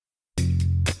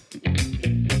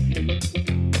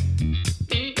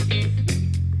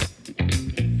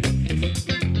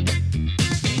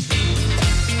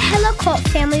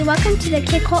welcome to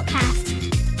the Colt Cast.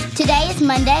 Today is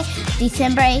Monday,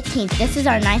 December 18th. This is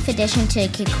our 9th edition to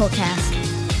the Colt Cast.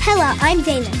 Hello, I'm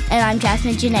ZaynLynn. And I'm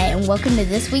Jazmyne and welcome to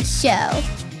this week's show.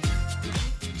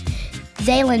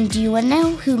 ZaynLynn, do you want to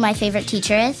know who my favorite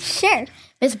teacher is? Sure.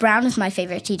 Miss Brown is my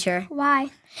favorite teacher. Why?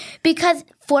 Because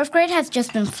 4th grade has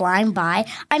just been flying by.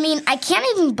 I mean, I can't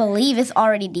even believe it's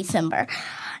already December.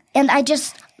 And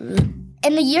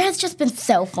the year has just been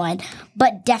so fun,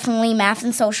 but definitely math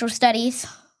and social studies.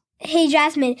 Hey,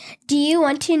 Jazmyne, do you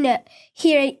want to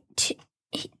hear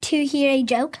a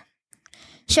joke?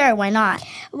 Sure, why not?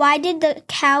 Why did the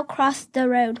cow cross the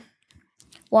road?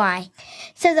 Why?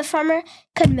 So the farmer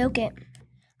could milk it.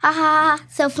 Ha ha ha,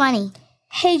 so funny.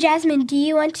 Hey, Jazmyne, do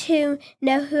you want to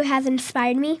know who has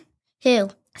inspired me? Who?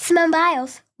 Simone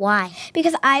Biles. Why?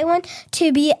 Because I want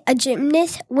to be a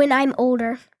gymnast when I'm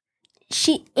older.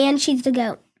 She's the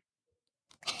GOAT.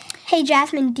 Hey,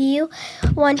 Jazmyne, do you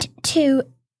want to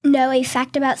know a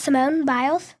fact about Simone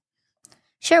Biles?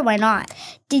 Sure, why not?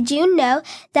 Did you know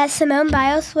that Simone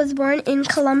Biles was born in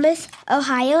Columbus,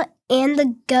 Ohio, and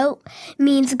the GOAT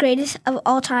means greatest of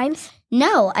all times?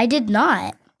 No, I did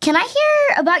not. Can I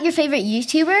hear about your favorite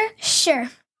YouTuber? Sure.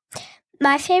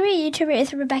 My favorite YouTuber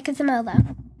is Rebecca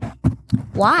Zamolo.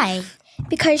 Why?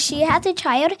 Because she has a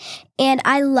child, and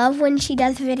I love when she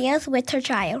does videos with her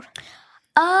child.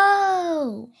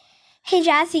 Oh. Hey,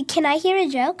 Jazzy, can I hear a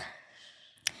joke?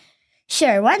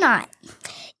 Sure, why not?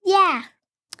 Yeah.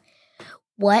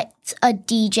 What's a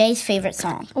DJ's favorite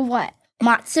song? What?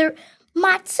 Mozzarella.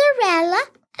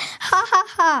 Ha ha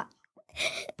ha.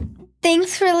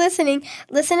 Thanks for listening.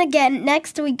 Listen again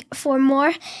next week for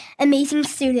more amazing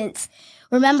students.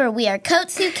 Remember, we are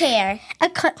Coats who care.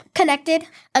 Connected.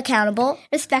 Accountable.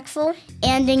 Respectful.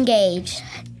 And engaged.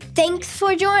 Thanks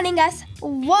for joining us.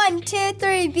 1, 2,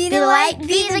 3. Be the light,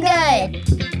 be the